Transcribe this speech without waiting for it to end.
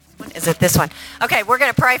Is it this one? Okay, we're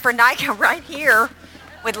going to pray for Nika right here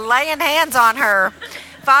with laying hands on her.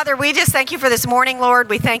 Father, we just thank you for this morning, Lord.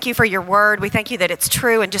 We thank you for your word. We thank you that it's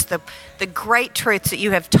true and just the great truths that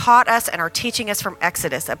you have taught us and are teaching us from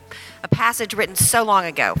Exodus, a passage written so long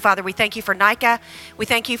ago. Father, we thank you for Nika. We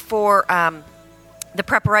thank you for the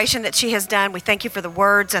preparation that she has done. We thank you for the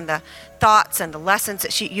words and the thoughts and the lessons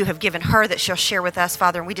that you have given her that she'll share with us,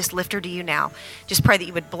 Father, and we just lift her to you now. Just pray that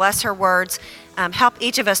you would bless her words. Help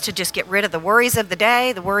each of us to just get rid of the worries of the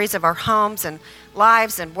day, the worries of our homes and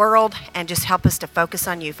lives and world, and just help us to focus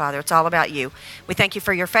on you, Father. It's all about you. We thank you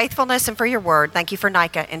for your faithfulness and for your word. Thank you for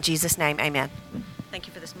Nika. In Jesus' name, amen. Thank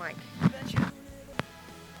you for this mic.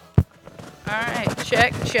 All right,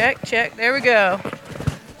 check. There we go.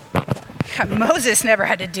 God, Moses never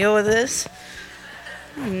had to deal with this.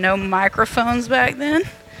 No microphones back then.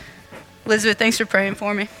 Elizabeth, thanks for praying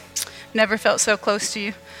for me. Never felt so close to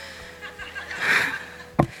you.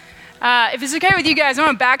 If it's okay with you guys, I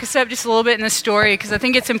want to back us up just a little bit in the story because I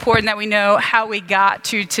think it's important that we know how we got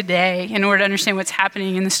to today in order to understand what's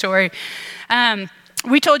happening in the story.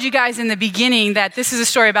 We told you guys in the beginning that this is a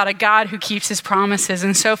story about a God who keeps his promises,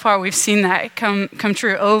 and so far we've seen that come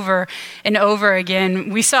true over and over again.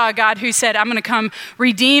 We saw a God who said, I'm going to come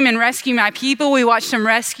redeem and rescue my people. We watched him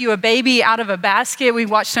rescue a baby out of a basket. We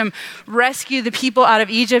watched him rescue the people out of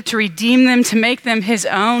Egypt to redeem them, to make them his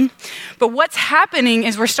own. But what's happening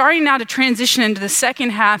is we're starting now to transition into the second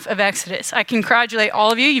half of Exodus. I congratulate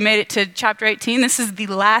all of you. You made it to chapter 18. This is the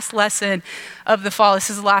last lesson of the fall. This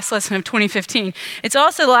is the last lesson of 2015. It's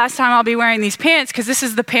also the last time I'll be wearing these pants because this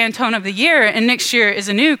is the Pantone of the year, and next year is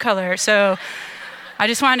a new color. So I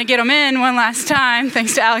just wanted to get them in one last time,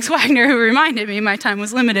 thanks to Alex Wagner, who reminded me my time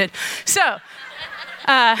was limited. So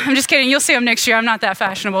I'm just kidding. You'll see them next year. I'm not that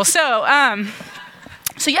fashionable. So now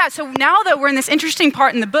that we're in this interesting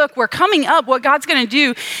part in the book, we're coming up, what God's going to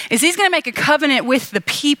do is he's going to make a covenant with the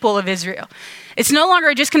people of Israel. It's no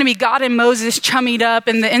longer just going to be God and Moses chummied up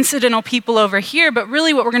and the incidental people over here, but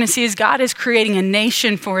really what we're going to see is God is creating a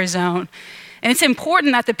nation for his own. And it's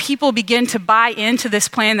important that the people begin to buy into this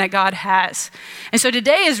plan that God has. And so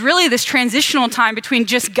today is really this transitional time between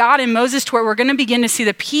just God and Moses to where we're going to begin to see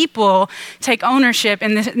the people take ownership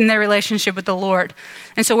in their relationship with the Lord.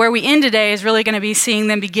 And so where we end today is really going to be seeing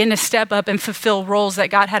them begin to step up and fulfill roles that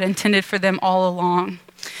God had intended for them all along.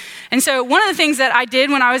 And so one of the things that I did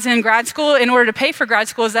when I was in grad school in order to pay for grad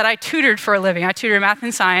school is that I tutored for a living. I tutored math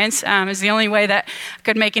and science. It was the only way that I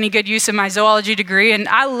could make any good use of my zoology degree, and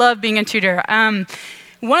I love being a tutor.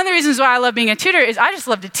 One of the reasons why I love being a tutor is I just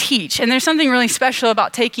love to teach. And there's something really special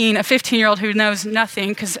about taking a 15-year-old who knows nothing,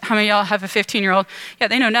 because how many of y'all have a 15-year-old? Yeah,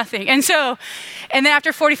 they know nothing. And then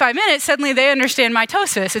after 45 minutes, suddenly they understand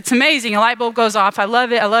mitosis. It's amazing. A light bulb goes off. I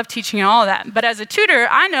love it. I love teaching and all of that. But as a tutor,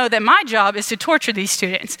 I know that my job is to torture these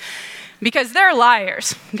students because they're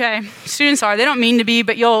liars, okay? Students are. They don't mean to be,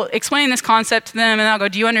 but you'll explain this concept to them, and they'll go,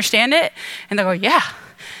 do you understand it? And they'll go, yeah.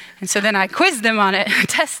 And so then I quiz them on it,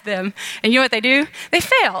 test them, and you know what they do? They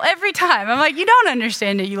fail every time. I'm like, you don't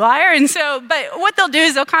understand it, you liar. And so, but what they'll do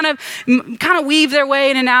is they'll kind of weave their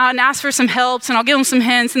way in and out and ask for some helps, and I'll give them some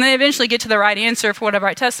hints, and they eventually get to the right answer for whatever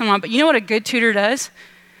I test them on. But you know what a good tutor does?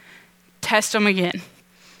 Test them again.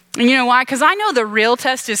 And you know why? Because I know the real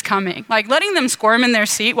test is coming. Like letting them squirm in their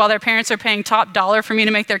seat while their parents are paying top dollar for me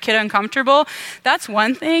to make their kid uncomfortable, that's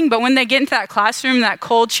one thing. But when they get into that classroom, that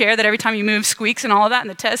cold chair that every time you move squeaks and all of that, and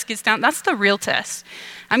the test gets down, that's the real test.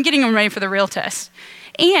 I'm getting them ready for the real test.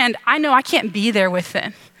 And I know I can't be there with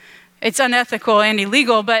them. It's unethical and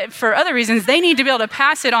illegal, but for other reasons, they need to be able to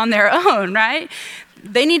pass it on their own, right?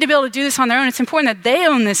 They need to be able to do this on their own. It's important that they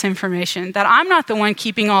own this information, that I'm not the one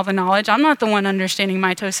keeping all the knowledge. I'm not the one understanding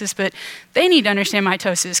mitosis, but they need to understand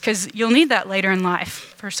mitosis because you'll need that later in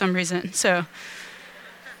life for some reason. So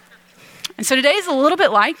today is a little bit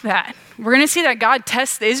like that. We're going to see that God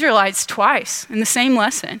tests the Israelites twice in the same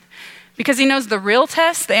lesson because he knows the real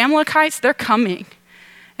test, the Amalekites, they're coming.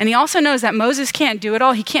 And he also knows that Moses can't do it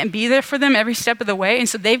all. He can't be there for them every step of the way. And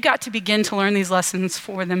so they've got to begin to learn these lessons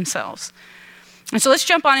for themselves. And so let's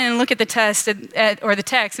jump on in and look at the test or the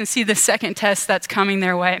text and see the second test that's coming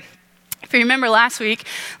their way. If you remember last week,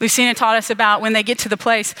 Lucina taught us about when they get to the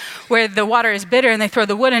place where the water is bitter and they throw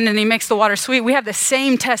the wood in and he makes the water sweet. We have the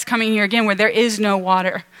same test coming here again where there is no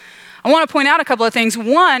water. I want to point out a couple of things.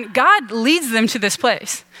 One, God leads them to this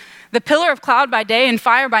place. The pillar of cloud by day and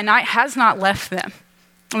fire by night has not left them.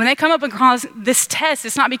 When they come up across this test,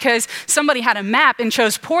 it's not because somebody had a map and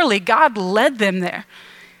chose poorly. God led them there.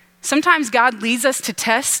 Sometimes God leads us to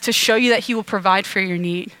tests to show you that he will provide for your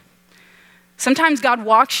need. Sometimes God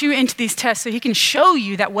walks you into these tests so he can show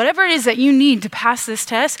you that whatever it is that you need to pass this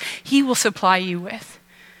test, he will supply you with.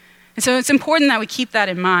 And so it's important that we keep that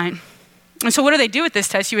in mind. And so what do they do with this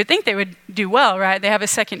test? You would think they would do well, right? They have a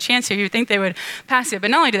second chance here. You would think they would pass it. But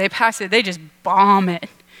not only do they pass it, they just bomb it.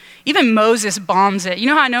 Even Moses bombs it. You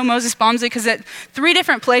know how I know Moses bombs it? Because at 3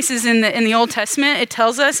 different places in the Old Testament, it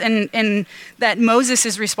tells us and that Moses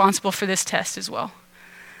is responsible for this test as well.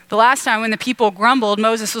 The last time when the people grumbled,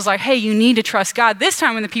 Moses was like, hey, you need to trust God. This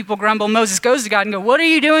time when the people grumble, Moses goes to God and goes, what are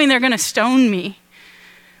you doing? They're going to stone me.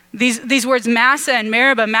 These words, Massa and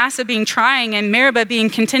Meribah, Massa being trying and Meribah being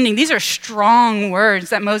contending, these are strong words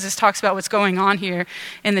that Moses talks about what's going on here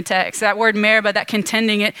in the text. That word Meribah, that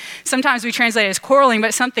contending, it sometimes we translate it as quarreling, but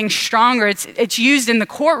it's something stronger. It's used in the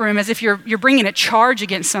courtroom as if you're bringing a charge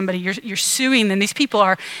against somebody. You're suing them. These people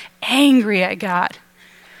are angry at God.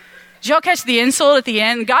 Did y'all catch the insult at the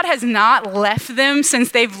end? God has not left them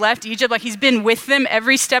since they've left Egypt. Like he's been with them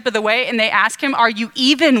every step of the way, and they ask him, are you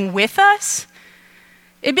even with us?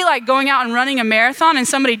 It'd be like going out and running a marathon and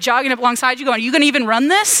somebody jogging up alongside you going, are you going to even run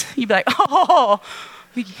this? You'd be like, oh,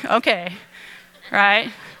 okay,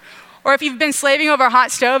 right? Or if you've been slaving over a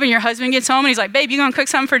hot stove and your husband gets home and he's like, babe, you going to cook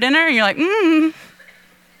something for dinner? And you're like,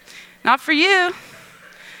 not for you.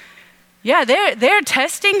 Yeah, they're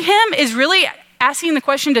testing him is really asking the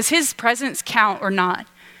question, does his presence count or not?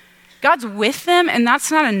 God's with them, and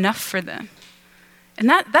that's not enough for them. And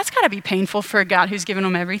that's got to be painful for a God who's given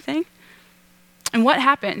them everything. And what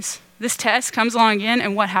happens? This test comes along again,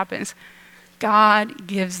 and what happens? God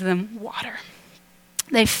gives them water.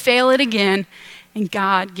 They fail it again, and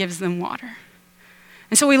God gives them water.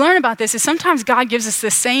 And so we learn about this is sometimes God gives us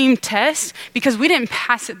the same test because we didn't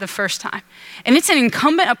pass it the first time. And it's an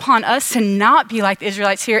incumbent upon us to not be like the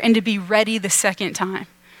Israelites here and to be ready the second time.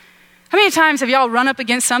 How many times have y'all run up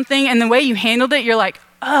against something and the way you handled it, you're like,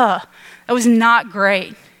 that was not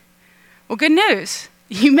great? Well, good news.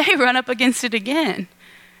 You may run up against it again.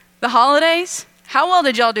 The holidays, how well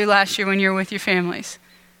did y'all do last year when you were with your families?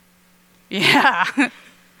 Yeah.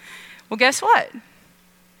 Well, guess what?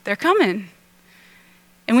 They're coming.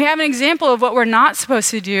 And we have an example of what we're not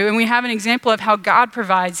supposed to do, and we have an example of how God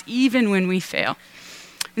provides even when we fail.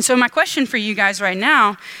 And so my question for you guys right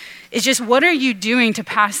now is just, what are you doing to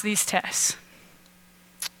pass these tests?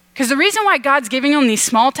 Because the reason why God's giving them these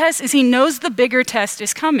small tests is he knows the bigger test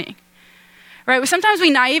is coming. Right? Sometimes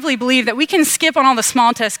we naively believe that we can skip on all the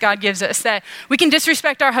small tests God gives us, that we can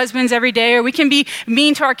disrespect our husbands every day, or we can be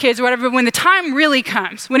mean to our kids or whatever. But when the time really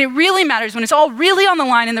comes, when it really matters, when it's all really on the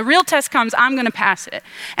line and the real test comes, I'm going to pass it.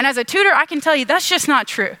 And as a tutor, I can tell you that's just not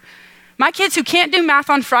true. My kids who can't do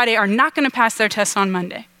math on Friday are not going to pass their tests on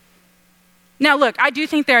Monday. Now, look, I do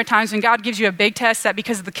think there are times when God gives you a big test that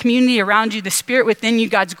because of the community around you, the spirit within you,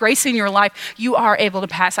 God's grace in your life, you are able to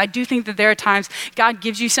pass. I do think that there are times God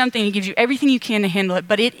gives you something, he gives you everything you can to handle it,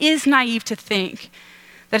 but it is naive to think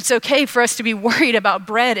that it's okay for us to be worried about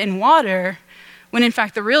bread and water when in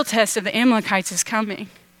fact the real test of the Amalekites is coming.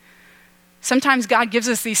 Sometimes God gives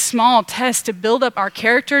us these small tests to build up our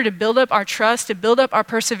character, to build up our trust, to build up our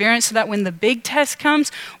perseverance so that when the big test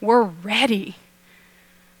comes, we're ready.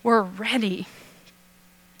 We're ready.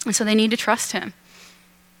 And so they need to trust him.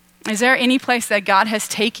 Is there any place that God has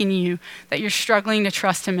taken you that you're struggling to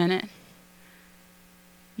trust him in it?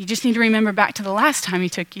 You just need to remember back to the last time he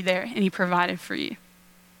took you there and he provided for you.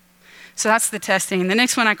 So that's the testing. The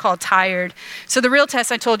next one I call tired. So the real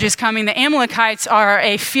test I told you is coming. The Amalekites are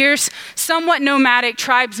a fierce, somewhat nomadic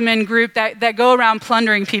tribesmen group that go around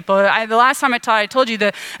plundering people. The last time I taught, I told you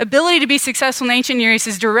the ability to be successful in ancient Near East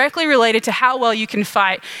is directly related to how well you can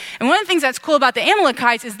fight. And one of the things that's cool about the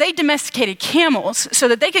Amalekites is they domesticated camels so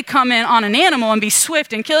that they could come in on an animal and be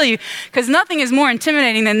swift and kill you, because nothing is more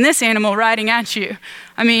intimidating than this animal riding at you.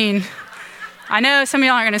 I mean, I know some of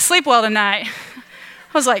y'all aren't going to sleep well tonight.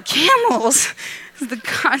 I was like, camels? The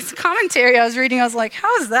commentary I was reading, I was like,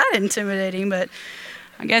 how is that intimidating? But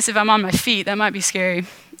I guess if I'm on my feet, that might be scary.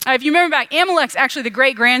 If you remember back, Amalek's actually the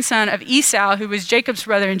great-grandson of Esau, who was Jacob's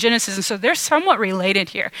brother in Genesis, and so they're somewhat related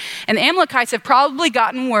here. And the Amalekites have probably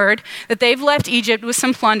gotten word that they've left Egypt with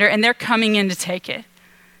some plunder, and they're coming in to take it.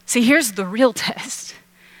 See, here's the real test.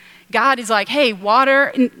 God is like, hey,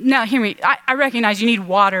 water. Now, hear me. I recognize you need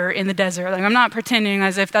water in the desert. Like, I'm not pretending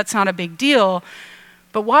as if that's not a big deal.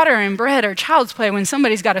 But water and bread are child's play when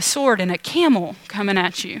somebody's got a sword and a camel coming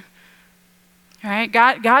at you. All right?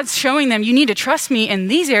 God's showing them, you need to trust me in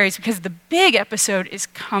these areas because the big episode is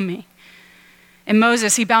coming. And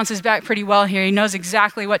Moses, he bounces back pretty well here. He knows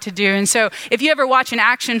exactly what to do. And so if you ever watch an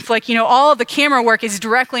action flick, you know, all of the camera work is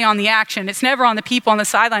directly on the action. It's never on the people on the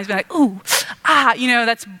sidelines being like, ooh, you know,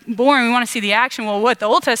 that's boring. We want to see the action. Well, what the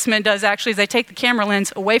Old Testament does actually is they take the camera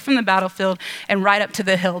lens away from the battlefield and right up to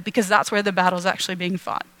the hill because that's where the battle's actually being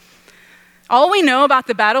fought. All we know about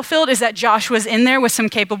the battlefield is that Joshua's in there with some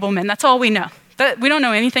capable men. That's all we know. We don't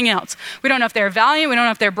know anything else. We don't know if they're valiant. We don't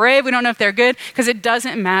know if they're brave. We don't know if they're good, because it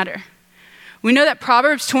doesn't matter. We know that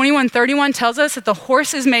Proverbs 21:31 tells us that the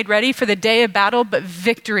horse is made ready for the day of battle, but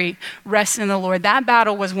victory rests in the Lord. That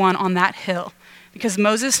battle was won on that hill because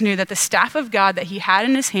Moses knew that the staff of God that he had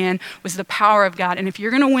in his hand was the power of God. And if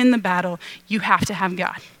you're going to win the battle, you have to have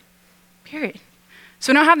God, period.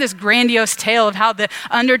 So we don't have this grandiose tale of how the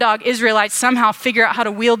underdog Israelites somehow figure out how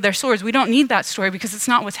to wield their swords. We don't need that story because it's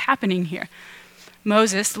not what's happening here.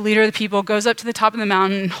 Moses, the leader of the people, goes up to the top of the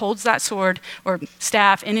mountain and holds that sword or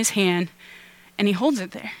staff in his hand, and he holds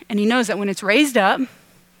it there. And he knows that when it's raised up,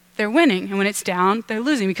 they're winning, and when it's down, they're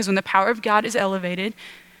losing, because when the power of God is elevated,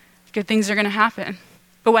 good things are going to happen.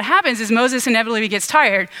 But what happens is Moses inevitably gets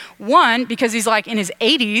tired. One, because he's like in his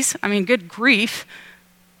 80s. I mean, good grief.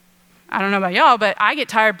 I don't know about y'all, but I get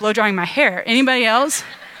tired blow drying my hair. Anybody else?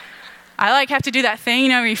 I have to do that thing,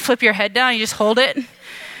 where you flip your head down, you just hold it.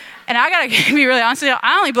 And I gotta be really honest with you,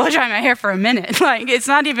 I only blow dry my hair for a minute. It's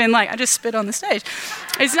not even like I just spit on the stage.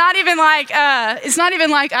 It's not even like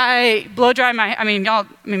I blow dry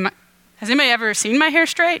has anybody ever seen my hair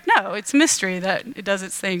straight? No, it's a mystery that it does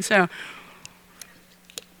its thing. So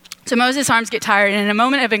Moses' arms get tired, and in a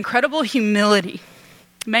moment of incredible humility,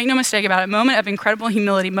 make no mistake about it, a moment of incredible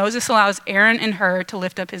humility, Moses allows Aaron and Hur to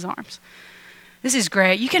lift up his arms. This is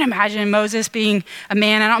great. You can imagine Moses being a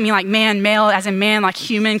man. I don't mean like man, male, as in man, like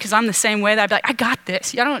human, because I'm the same way. That I'd be like, I got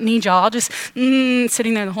this. I don't need y'all. I'll just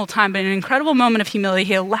sitting there the whole time. But in an incredible moment of humility,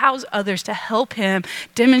 he allows others to help him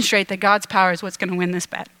demonstrate that God's power is what's going to win this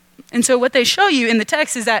battle. And so what they show you in the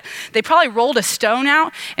text is that they probably rolled a stone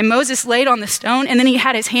out, and Moses laid on the stone, and then he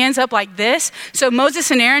had his hands up like this. So Moses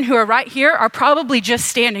and Aaron, who are right here, are probably just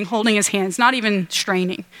standing, holding his hands, not even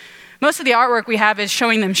straining. Most of the artwork we have is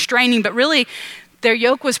showing them straining, but really their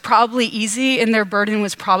yoke was probably easy and their burden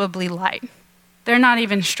was probably light. They're not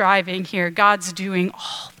even striving here. God's doing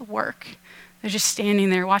all the work. They're just standing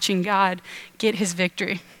there watching God get his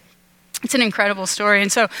victory. It's an incredible story.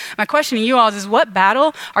 And so my question to you all is, what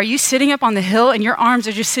battle are you sitting up on the hill and your arms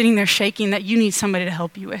are just sitting there shaking that you need somebody to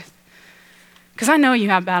help you with? Because I know you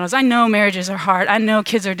have battles. I know marriages are hard. I know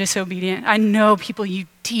kids are disobedient. I know people you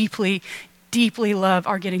deeply, deeply love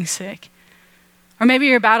are getting sick. Or maybe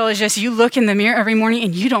your battle is just you look in the mirror every morning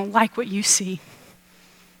and you don't like what you see.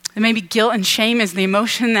 And maybe guilt and shame is the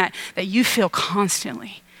emotion that you feel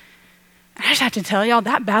constantly. And I just have to tell y'all,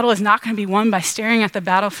 that battle is not going to be won by staring at the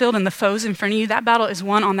battlefield and the foes in front of you. That battle is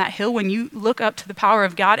won on that hill when you look up to the power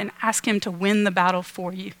of God and ask him to win the battle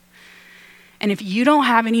for you. And if you don't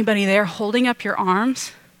have anybody there holding up your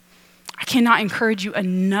arms, I cannot encourage you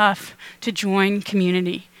enough to join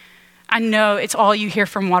community. I know it's all you hear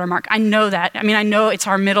from Watermark. I know that. I know it's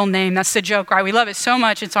our middle name. That's the joke, right? We love it so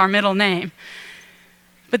much, it's our middle name.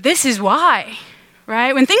 But this is why,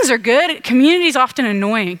 right? When things are good, community is often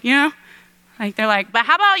annoying, Like they're like, but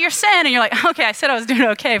how about your sin? And you're like, okay, I said I was doing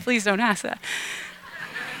okay. Please don't ask that.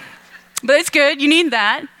 But it's good. You need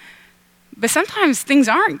that. But sometimes things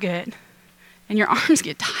aren't good and your arms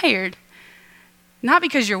get tired. Not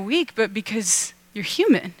because you're weak, but because you're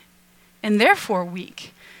human and therefore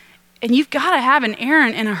weak. And you've got to have an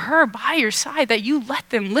Aaron and a Hur by your side that you let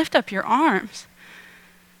them lift up your arms.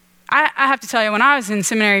 I have to tell you, when I was in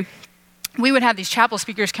seminary, we would have these chapel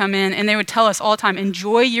speakers come in and they would tell us all the time,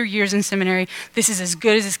 enjoy your years in seminary. This is as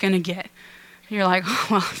good as it's going to get. And you're like, oh,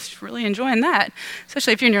 well, I'm just really enjoying that.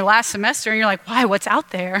 Especially if you're in your last semester and you're like, why, what's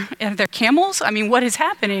out there? Are there camels? What is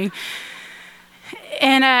happening?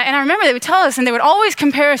 And I remember they would tell us, and they would always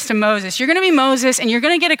compare us to Moses. You're going to be Moses, and you're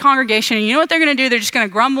going to get a congregation, and you know what they're going to do? They're just going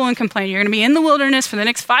to grumble and complain. You're going to be in the wilderness for the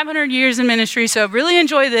next 500 years in ministry, so really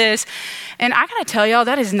enjoy this. And I got to tell y'all,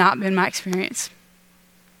 that has not been my experience.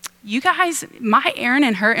 You guys, my Aaron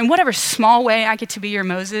and Hur, in whatever small way I get to be your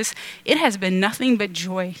Moses, it has been nothing but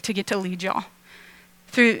joy to get to lead y'all.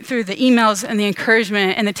 Through the emails and the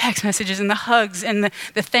encouragement and the text messages and the hugs and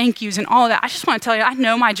the thank yous and all of that. I just want to tell you, I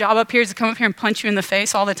know my job up here is to come up here and punch you in the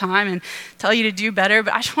face all the time and tell you to do better,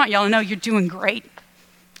 but I just want y'all to know you're doing great.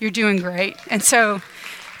 You're doing great. And so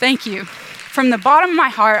thank you. From the bottom of my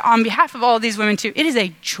heart, on behalf of all of these women too, it is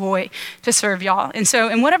a joy to serve y'all. And so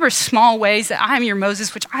in whatever small ways that I'm your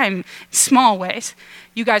Moses, which I am small ways,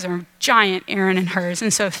 you guys are giant Aaron and Hurs.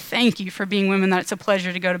 And so thank you for being women that it's a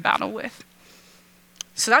pleasure to go to battle with.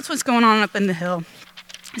 So that's what's going on up in the hill,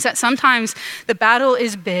 is that sometimes the battle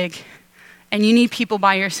is big and you need people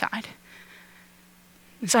by your side.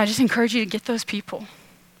 And so I just encourage you to get those people.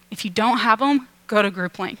 If you don't have them, go to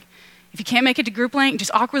Group Link. If you can't make it to Group Link,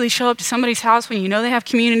 just awkwardly show up to somebody's house when you know they have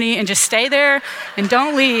community and just stay there and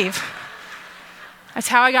don't leave. That's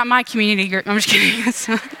how I got my community group. I'm just kidding.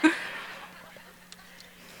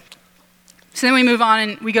 So then we move on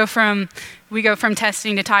and we go from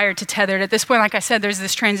testing to tired to tethered. At this point, like I said, there's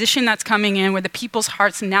this transition that's coming in where the people's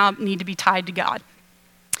hearts now need to be tied to God.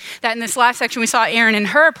 That in this last section, we saw Aaron and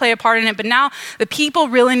Hur play a part in it, but now the people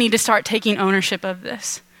really need to start taking ownership of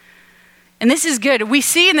this. And this is good. We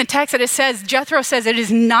see in the text that it says, Jethro says, it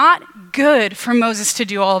is not good for Moses to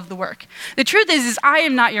do all of the work. The truth is I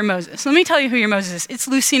am not your Moses. Let me tell you who your Moses is. It's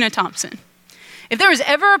Lucina Thompson. If there was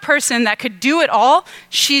ever a person that could do it all,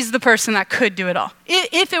 she's the person that could do it all.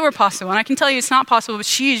 If it were possible. And I can tell you it's not possible, but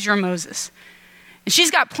she is your Moses. And she's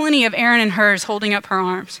got plenty of Aaron and hers holding up her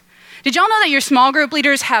arms. Did y'all know that your small group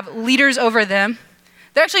leaders have leaders over them?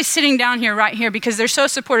 They're actually sitting down here right here because they're so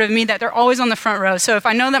supportive of me that they're always on the front row. So if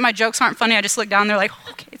I know that my jokes aren't funny, I just look down, they're like,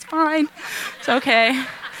 okay, it's fine. It's okay.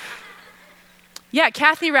 Yeah,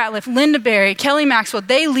 Kathy Ratliff, Linda Berry, Kelly Maxwell,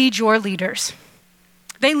 they lead your leaders.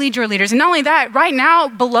 They lead your leaders. And not only that, right now,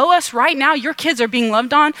 below us, right now, your kids are being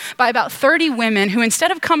loved on by about 30 women who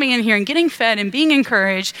instead of coming in here and getting fed and being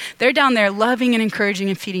encouraged, they're down there loving and encouraging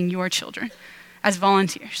and feeding your children as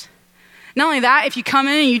volunteers. Not only that, if you come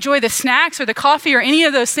in and you enjoy the snacks or the coffee or any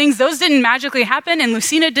of those things, those didn't magically happen, and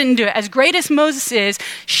Lucina didn't do it. As great as Moses is,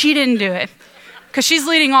 she didn't do it because she's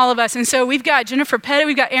leading all of us. And so we've got Jennifer Pettit,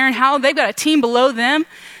 we've got Aaron Howell, they've got a team below them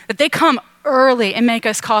that they come early and make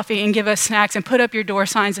us coffee and give us snacks and put up your door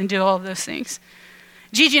signs and do all of those things.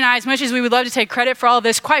 Gigi and I, as much as we would love to take credit for all of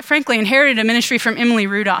this, quite frankly, inherited a ministry from Emily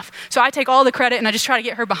Rudolph. So I take all the credit and I just try to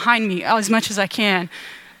get her behind me as much as I can.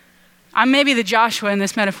 I'm maybe the Joshua in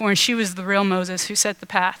this metaphor, and she was the real Moses who set the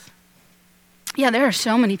path. Yeah, there are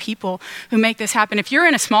so many people who make this happen. If you're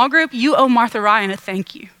in a small group, you owe Martha Ryan a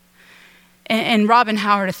thank you. And Robin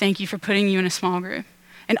Howard a thank you for putting you in a small group.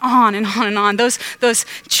 And on and on and on. Those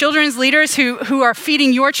children's leaders who are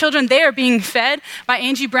feeding your children, they are being fed by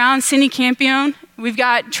Angie Brown, Cindy Campione. We've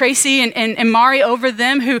got Tracy and Mari over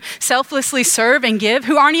them who selflessly serve and give,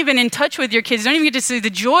 who aren't even in touch with your kids, don't even get to see the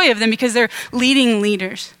joy of them because they're leading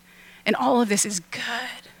leaders. And all of this is good.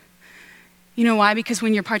 You know why? Because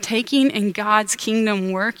when you're partaking in God's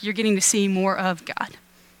kingdom work, you're getting to see more of God.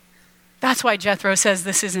 That's why Jethro says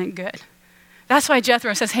this isn't good. That's why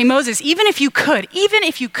Jethro says, hey, Moses, even if you could,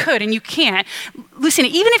 and you can't, Lucina,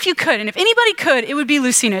 even if you could, and if anybody could, it would be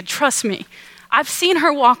Lucina. Trust me. I've seen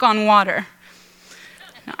her walk on water.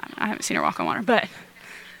 No, I haven't seen her walk on water, but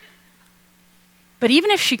even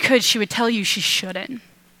if she could, she would tell you she shouldn't.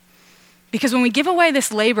 Because when we give away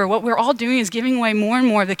this labor, what we're all doing is giving away more and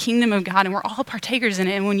more of the kingdom of God, and we're all partakers in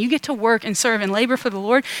it. And when you get to work and serve and labor for the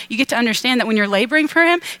Lord, you get to understand that when you're laboring for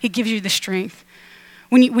him, he gives you the strength.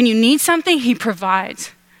 When you need something, he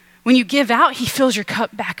provides. When you give out, he fills your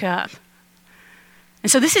cup back up. And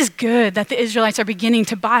so this is good that the Israelites are beginning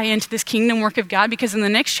to buy into this kingdom work of God, because in the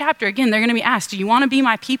next chapter, again, they're going to be asked, do you want to be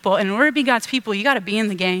my people? And in order to be God's people, you got to be in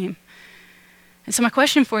the game. And so my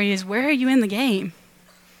question for you is, where are you in the game?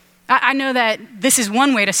 I know that this is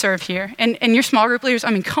one way to serve here. And your small group leaders, I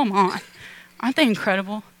mean, come on. Aren't they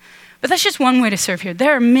incredible? But that's just one way to serve here.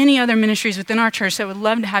 There are many other ministries within our church that would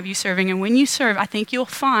love to have you serving. And when you serve, I think you'll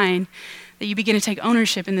find that you begin to take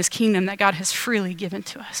ownership in this kingdom that God has freely given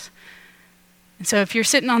to us. And so if you're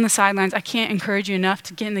sitting on the sidelines, I can't encourage you enough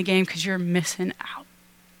to get in the game because you're missing out.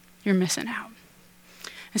 You're missing out.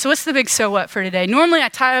 And so what's the big so what for today? Normally I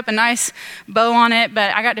tie up a nice bow on it,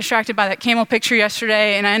 but I got distracted by that camel picture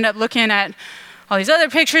yesterday, and I ended up looking at all these other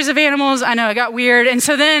pictures of animals. I know, it got weird. And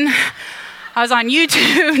so then I was on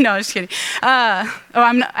YouTube. No, just kidding.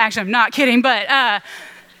 I'm not kidding, but I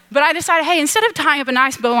decided, hey, instead of tying up a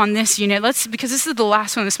nice bow on this unit, because this is the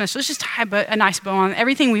last one of the semester, let's just tie a nice bow on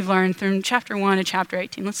everything we've learned from chapter 1 to chapter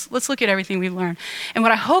 18. Let's look at everything we've learned. And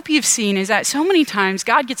what I hope you've seen is that so many times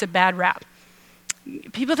God gets a bad rap.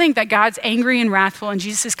 People think that God's angry and wrathful and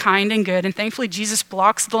Jesus is kind and good, and thankfully Jesus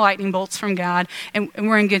blocks the lightning bolts from God, and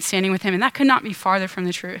we're in good standing with him, and that could not be farther from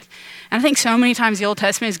the truth. And I think so many times the Old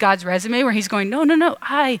Testament is God's resume where he's going, no,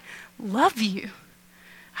 I love you.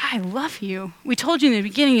 I love you. We told you in the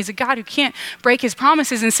beginning he's a God who can't break his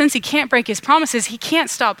promises, and since he can't break his promises, he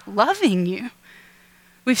can't stop loving you.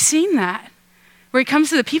 We've seen that. Where he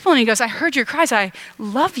comes to the people and he goes, I heard your cries, I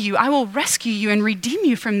love you, I will rescue you and redeem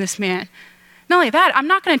you from this man. Not only that, I'm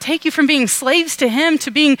not going to take you from being slaves to him to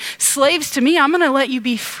being slaves to me. I'm going to let you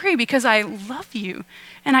be free because I love you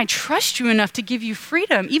and I trust you enough to give you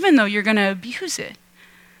freedom, even though you're going to abuse it.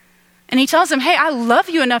 And he tells them, hey, I love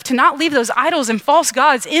you enough to not leave those idols and false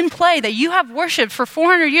gods in play that you have worshiped for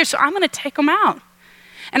 400 years, so I'm going to take them out.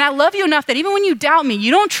 And I love you enough that even when you doubt me,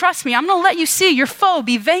 you don't trust me, I'm going to let you see your foe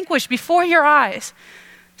be vanquished before your eyes.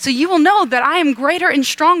 So you will know that I am greater and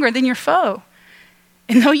stronger than your foe.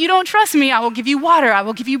 And though you don't trust me, I will give you water. I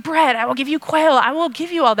will give you bread. I will give you quail. I will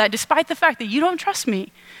give you all that despite the fact that you don't trust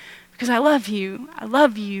me because I love you. I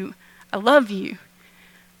love you. I love you.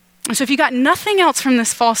 And so if you got nothing else from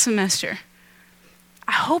this fall semester,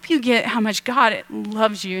 I hope you get how much God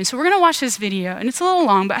loves you. And so we're going to watch this video, and it's a little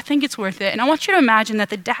long, but I think it's worth it. And I want you to imagine that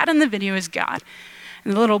the dad in the video is God,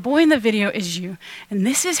 and the little boy in the video is you. And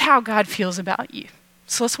this is how God feels about you.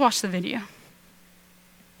 So let's watch the video.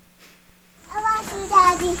 I love you,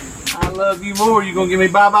 Daddy. I love you more. You gonna give me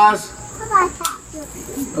bye-byes? Bye-bye.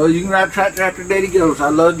 Oh, you can ride tractor after Daddy goes. I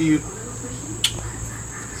love you.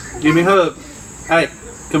 Give me a hug. Hey,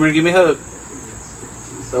 come here and give me a hug.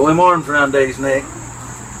 Throw them arms around Daddy's neck.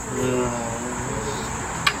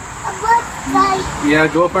 Bye. Yeah,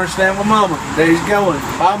 go up there and stand with Mama. Daddy's going.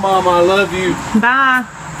 Bye, Mama. I love you. Bye.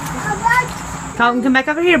 Bye. Colton, come back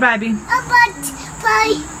over here, baby. Bye.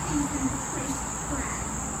 Bye.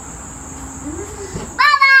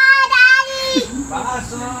 Daddy. Bye,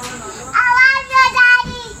 son. I love you,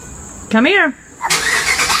 Daddy. Come here.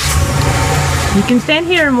 You can stand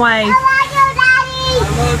here and wave. I love you, Daddy.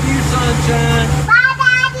 I love you, sunshine. Bye,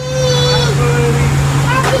 Daddy. Bye, buddy.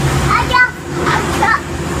 Daddy, I got.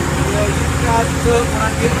 Yeah, you got it up when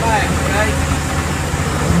I get back, okay?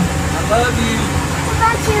 I love you. I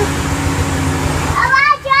love you. I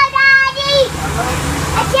love you, Daddy. I love you.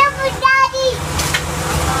 I can't move, Daddy.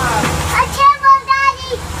 Bye. I can't move,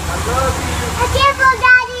 Daddy. I love you. I can't move,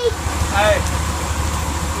 Daddy. Hey.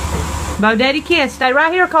 Bo Daddy kiss. Stay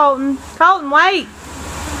right here, Colton. Colton, wait.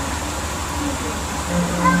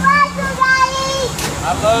 I love you, Daddy.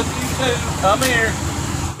 I love you too. Come here.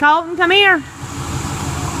 Colton, come here.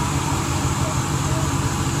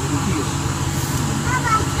 I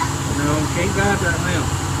love you. No, can't drive right now.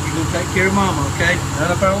 You gonna take care of Mama, okay?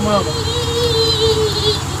 Run up there with Mama.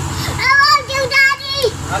 I love you,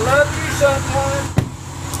 Daddy. I love you, sunshine.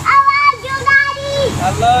 I love you, Daddy. I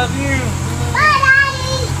love you. Bye,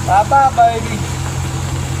 Daddy. Bye-bye, baby.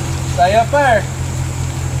 Stay up there.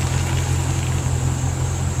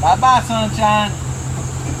 Bye-bye, sunshine.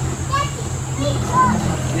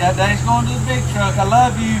 Yeah, Daddy's going to the big truck. I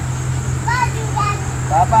love you. Love you, Daddy.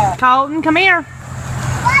 Bye-bye. Colton, come here. Love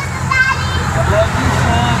you, Daddy. I love you,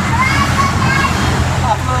 son.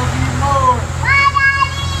 I love you more. Bye,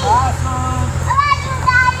 Daddy. Bye, son. I love you,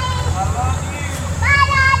 Daddy. I love you. Bye,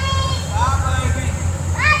 Daddy. Bye, baby.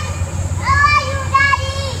 Bye. I love you,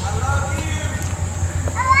 Daddy. I love you.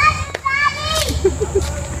 I love you, Daddy.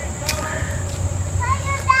 Love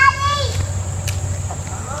you, Daddy.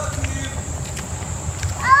 I love you.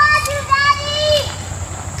 I love you, Daddy.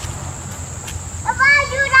 I love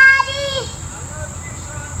you, Daddy.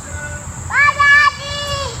 Bye, Daddy.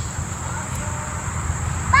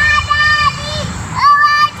 Bye, Daddy. I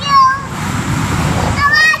love you. I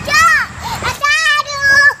love you. I got you.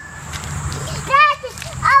 Daddy,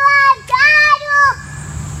 I love you.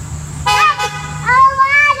 Daddy, I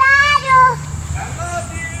love you. I love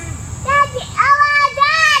you. Daddy, I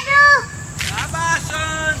love you. Bye-bye,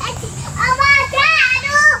 son. Daddy, I love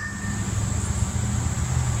you.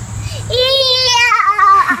 Yeah.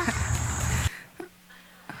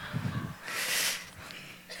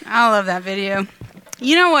 I love that video.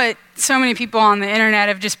 You know what? So many people on the internet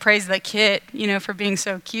have just praised that kid, for being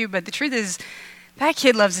so cute. But the truth is, that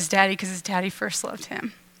kid loves his daddy because his daddy first loved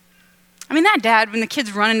him. I mean, that dad, when the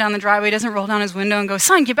kid's running down the driveway, doesn't roll down his window and go,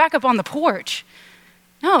 "Son, get back up on the porch."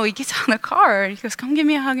 No, he gets out of the car. He goes, "Come give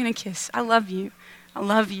me a hug and a kiss. I love you. I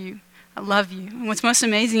love you. I love you." And what's most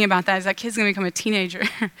amazing about that is that kid's going to become a teenager.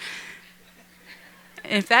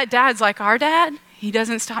 If that dad's like our dad, he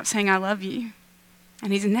doesn't stop saying, "I love you."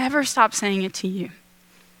 And he's never stopped saying it to you.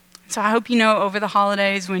 So I hope you know over the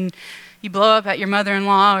holidays when you blow up at your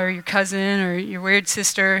mother-in-law or your cousin or your weird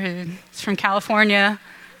sister who's from California.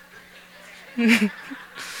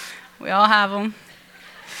 We all have them.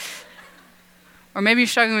 Or maybe you're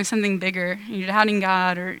struggling with something bigger. You're doubting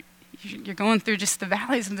God or you're going through just the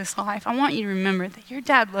valleys of this life. I want you to remember that your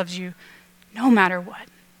dad loves you no matter what.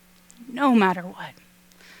 No matter what.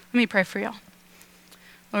 Let me pray for y'all.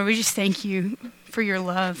 Lord, we just thank you for your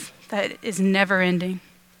love that is never ending.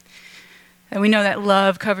 And we know that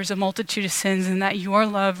love covers a multitude of sins and that your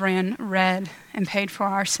love ran red and paid for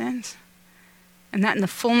our sins. And that in the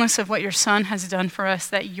fullness of what your Son has done for us,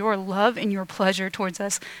 that your love and your pleasure towards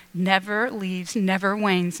us never leaves, never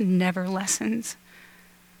wanes, never lessens.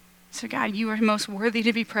 So God, you are most worthy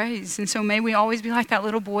to be praised. And so may we always be like that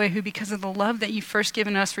little boy who, because of the love that you've first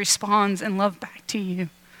given us, responds in love back to you.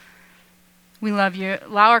 We love you.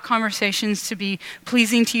 Allow our conversations to be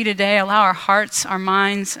pleasing to you today. Allow our hearts, our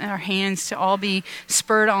minds, and our hands to all be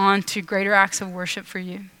spurred on to greater acts of worship for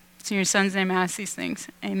you. It's In your son's name I ask these things.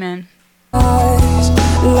 Amen. I